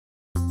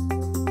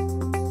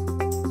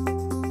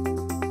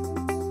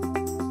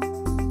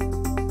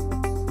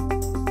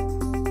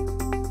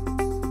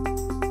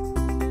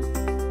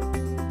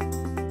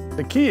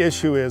The key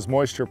issue is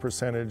moisture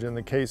percentage in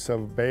the case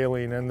of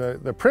baling, and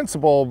the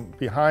principle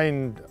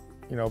behind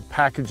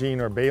packaging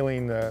or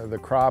baling the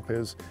crop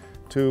is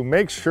to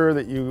make sure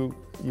that you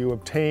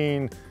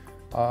obtain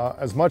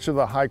as much of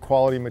the high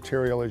quality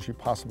material as you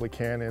possibly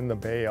can in the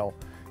bale.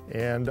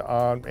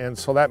 And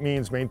so that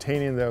means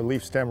maintaining the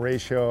leaf-stem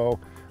ratio,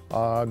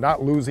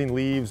 not losing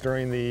leaves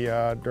during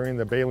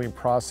the baling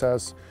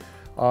process.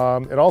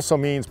 It also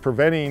means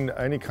preventing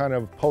any kind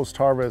of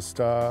post-harvest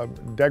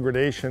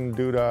degradation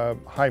due to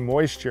high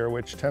moisture,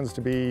 which tends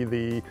to be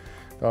the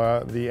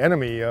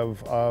enemy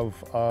of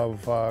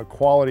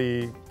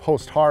quality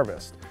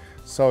post-harvest.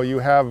 So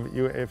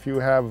if you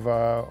have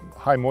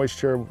high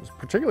moisture,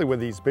 particularly with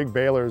these big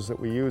balers that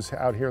we use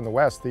out here in the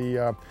West,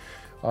 the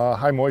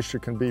high moisture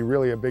can be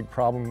really a big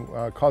problem,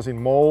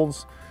 causing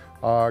molds,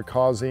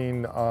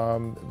 causing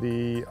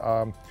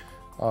the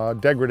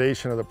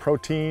degradation of the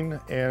protein,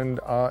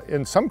 and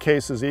in some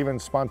cases even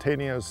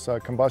spontaneous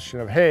combustion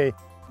of hay.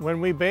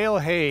 When we bale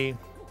hay,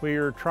 we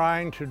are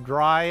trying to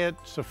dry it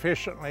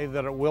sufficiently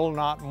that it will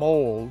not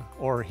mold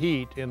or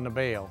heat in the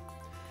bale.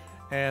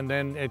 And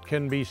then it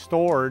can be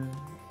stored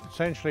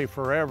essentially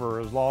forever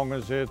as long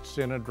as it's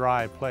in a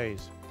dry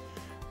place.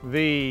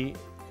 The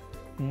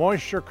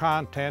moisture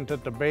content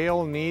that the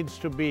bale needs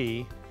to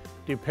be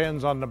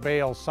depends on the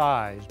bale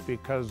size,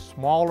 because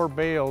smaller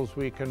bales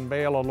we can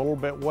bale a little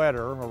bit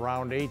wetter,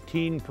 around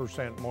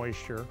 18%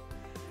 moisture,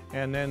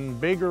 and then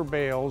bigger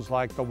bales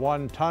like the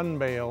 1-ton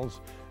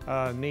bales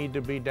need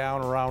to be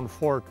down around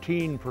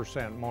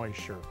 14%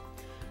 moisture.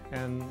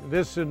 And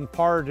this in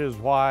part is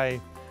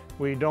why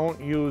we don't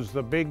use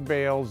the big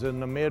bales in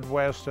the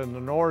Midwest and the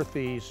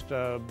Northeast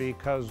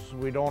because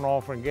we don't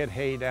often get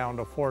hay down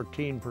to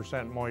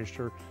 14%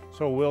 moisture.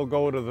 So we'll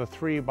go to the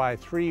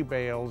 3x3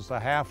 bales, the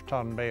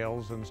half-ton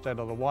bales, instead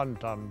of the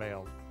 1-ton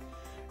bales.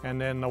 And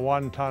then the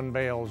 1-ton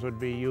bales would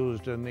be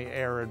used in the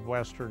arid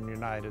western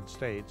United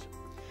States.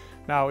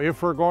 Now,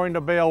 if we're going to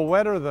bale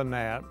wetter than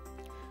that,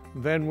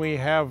 then we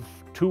have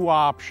two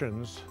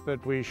options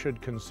that we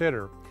should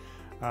consider.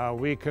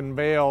 We can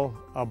bale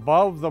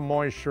above the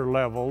moisture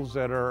levels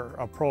that are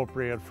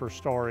appropriate for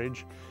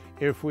storage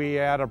if we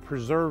add a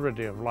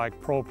preservative like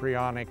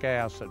propionic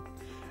acid.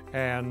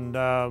 And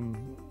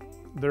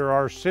there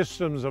are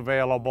systems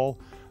available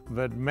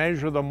that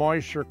measure the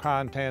moisture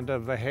content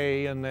of the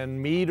hay and then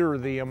meter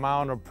the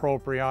amount of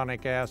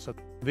propionic acid.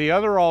 The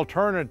other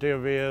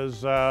alternative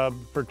is,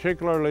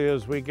 particularly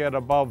as we get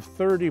above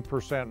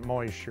 30%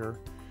 moisture,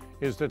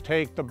 is to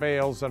take the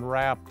bales and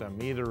wrap them,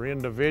 either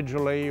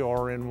individually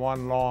or in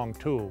one long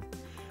tube.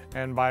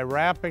 And by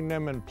wrapping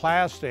them in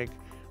plastic,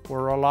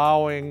 we're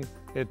allowing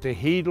it to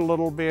heat a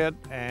little bit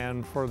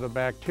and for the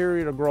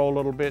bacteria to grow a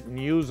little bit and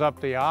use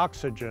up the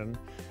oxygen.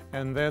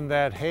 And then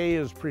that hay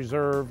is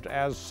preserved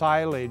as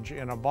silage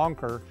in a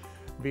bunker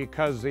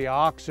because the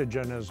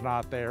oxygen is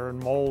not there, and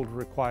mold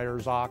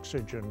requires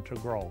oxygen to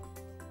grow.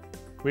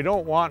 We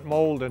don't want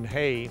mold in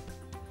hay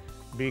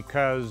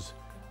because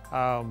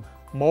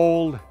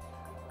mold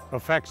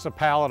affects the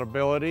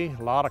palatability.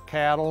 A lot of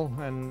cattle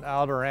and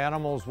other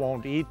animals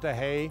won't eat the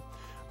hay.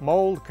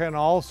 Mold can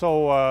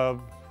also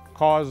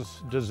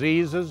cause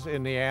diseases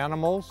in the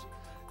animals,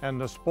 and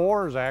the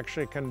spores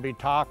actually can be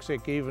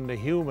toxic even to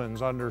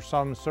humans under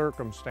some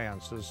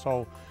circumstances.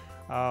 So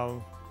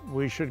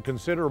we should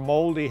consider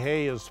moldy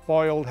hay as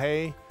spoiled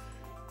hay.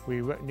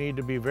 We need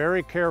to be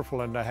very careful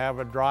and to have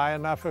it dry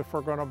enough if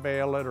we're going to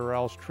bale it, or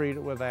else treat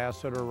it with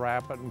acid or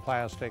wrap it in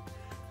plastic,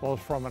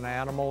 both from an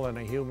animal and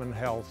a human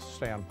health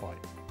standpoint.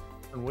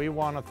 And we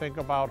want to think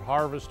about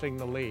harvesting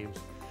the leaves.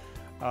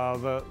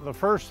 The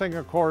first thing,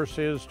 of course,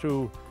 is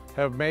to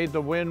have made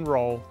the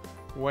windrow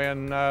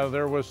when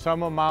there was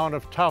some amount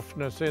of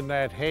toughness in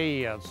that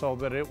hay yet, so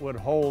that it would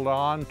hold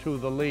on to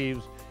the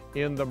leaves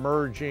in the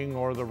merging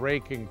or the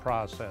raking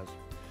process.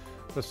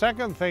 The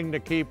second thing to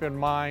keep in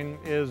mind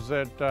is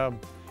that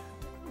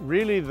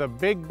really the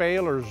big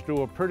balers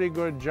do a pretty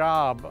good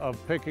job of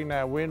picking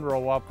that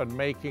windrow up and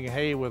making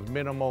hay with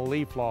minimal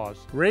leaf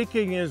loss.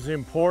 Raking is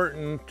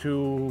important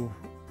to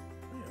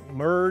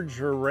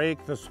merge or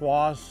rake the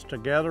swaths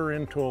together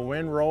into a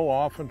windrow.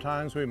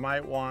 Oftentimes we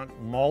might want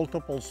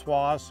multiple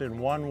swaths in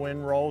one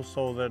windrow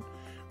so that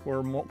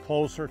we're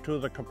closer to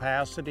the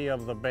capacity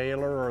of the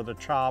baler or the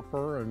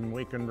chopper, and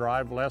we can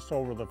drive less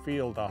over the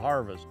field to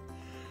harvest.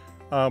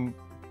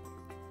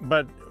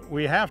 But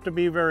we have to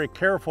be very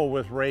careful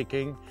with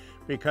raking,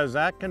 because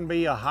that can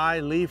be a high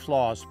leaf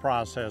loss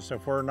process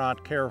if we're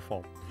not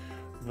careful.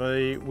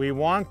 We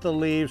want the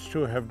leaves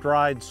to have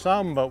dried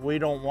some, but we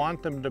don't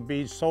want them to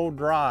be so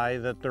dry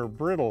that they're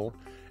brittle,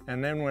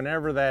 and then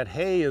whenever that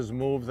hay is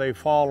moved, they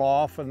fall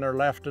off and they're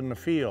left in the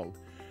field.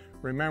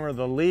 Remember,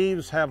 the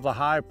leaves have the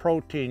high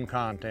protein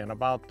content,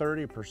 about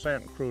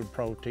 30% crude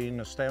protein,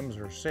 the stems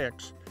are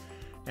 6%,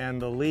 and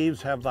the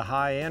leaves have the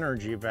high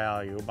energy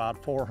value,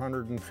 about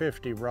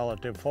 450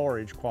 relative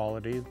forage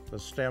quality, the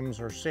stems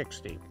are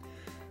 60.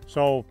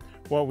 So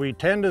what we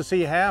tend to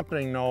see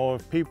happening, though,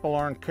 if people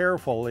aren't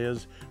careful,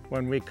 is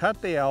when we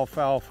cut the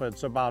alfalfa,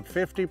 it's about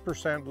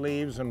 50%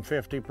 leaves and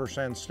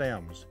 50%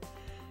 stems.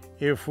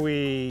 If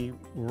we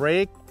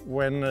rake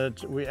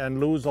and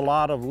lose a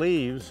lot of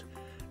leaves,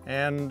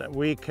 and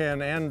we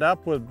can end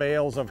up with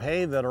bales of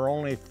hay that are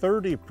only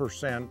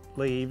 30%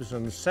 leaves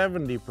and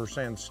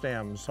 70%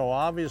 stems. So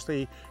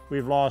obviously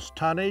we've lost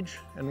tonnage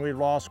and we've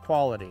lost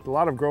quality. A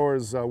lot of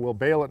growers will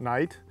bale at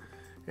night,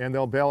 and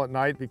they'll bale at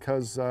night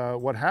because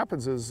what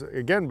happens is,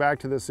 again, back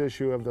to this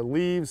issue of the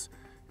leaves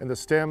and the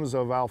stems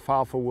of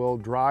alfalfa will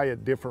dry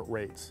at different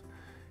rates.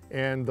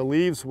 And the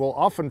leaves will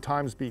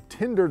oftentimes be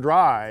tinder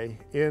dry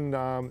in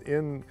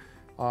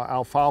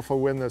alfalfa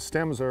when the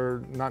stems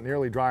are not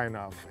nearly dry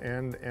enough.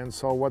 And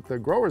so what the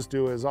growers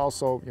do is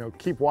also,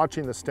 keep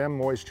watching the stem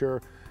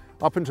moisture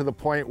up into the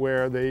point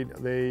where they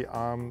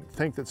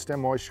think that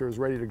stem moisture is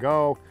ready to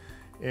go.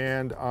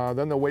 And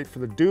then they'll wait for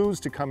the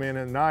dews to come in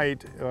at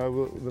night.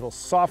 That'll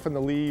soften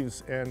the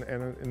leaves and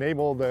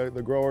enable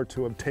the grower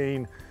to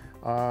obtain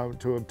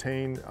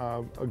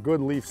a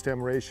good leaf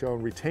stem ratio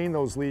and retain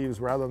those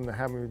leaves rather than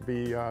having to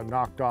be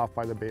knocked off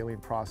by the baling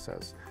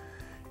process.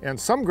 And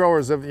some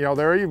growers have,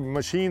 there are even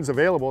machines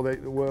available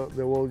that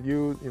will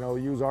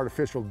use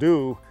artificial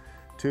dew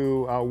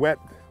to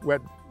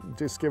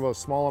just give a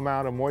small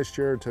amount of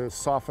moisture to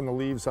soften the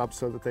leaves up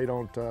so that they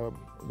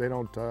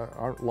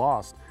aren't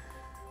lost.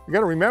 You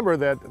got to remember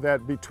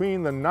that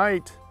between the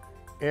night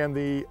and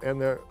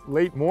the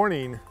late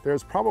morning,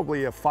 there's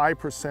probably a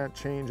 5%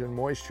 change in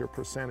moisture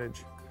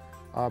percentage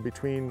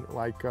between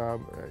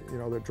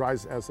that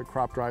dries as the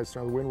crop dries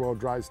down, the windrow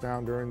dries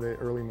down during the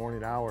early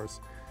morning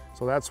hours.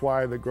 So that's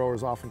why the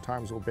growers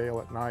oftentimes will bale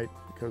at night,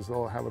 because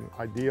they'll have an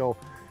ideal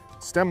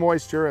stem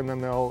moisture and then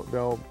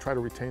they'll try to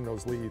retain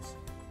those leaves.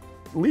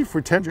 Leaf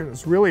retention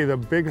is really the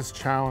biggest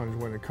challenge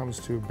when it comes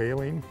to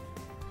baling.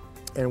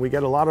 And we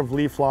get a lot of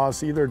leaf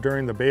loss either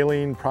during the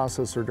baling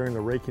process or during the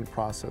raking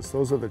process.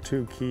 Those are the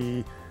two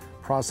key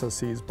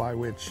processes by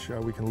which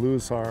we can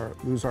lose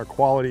our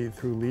quality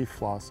through leaf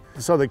loss.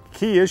 So the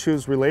key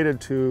issues related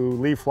to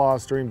leaf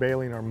loss during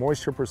baling are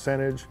moisture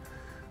percentage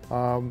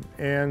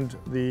and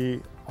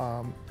the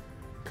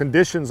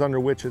conditions under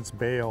which it's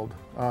baled.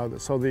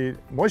 So the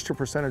moisture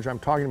percentage I'm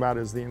talking about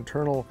is the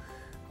internal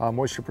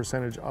moisture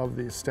percentage of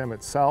the stem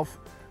itself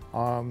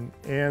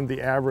and the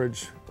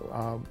average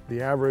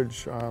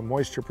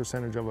moisture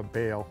percentage of a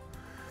bale.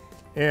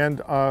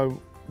 And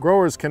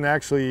growers can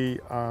actually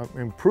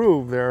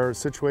improve their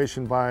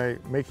situation by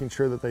making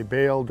sure that they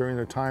bale during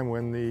the time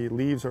when the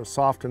leaves are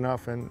soft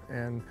enough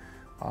and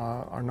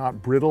are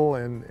not brittle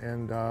and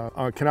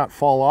cannot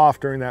fall off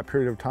during that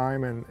period of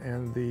time.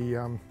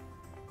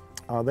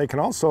 They can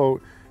also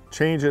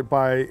change it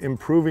by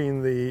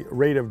improving the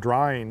rate of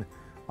drying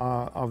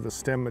of the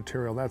stem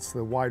material. That's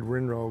the wide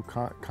windrow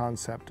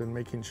concept, and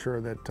making sure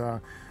that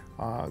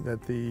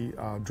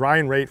the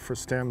drying rate for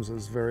stems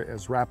is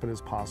as rapid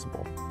as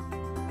possible.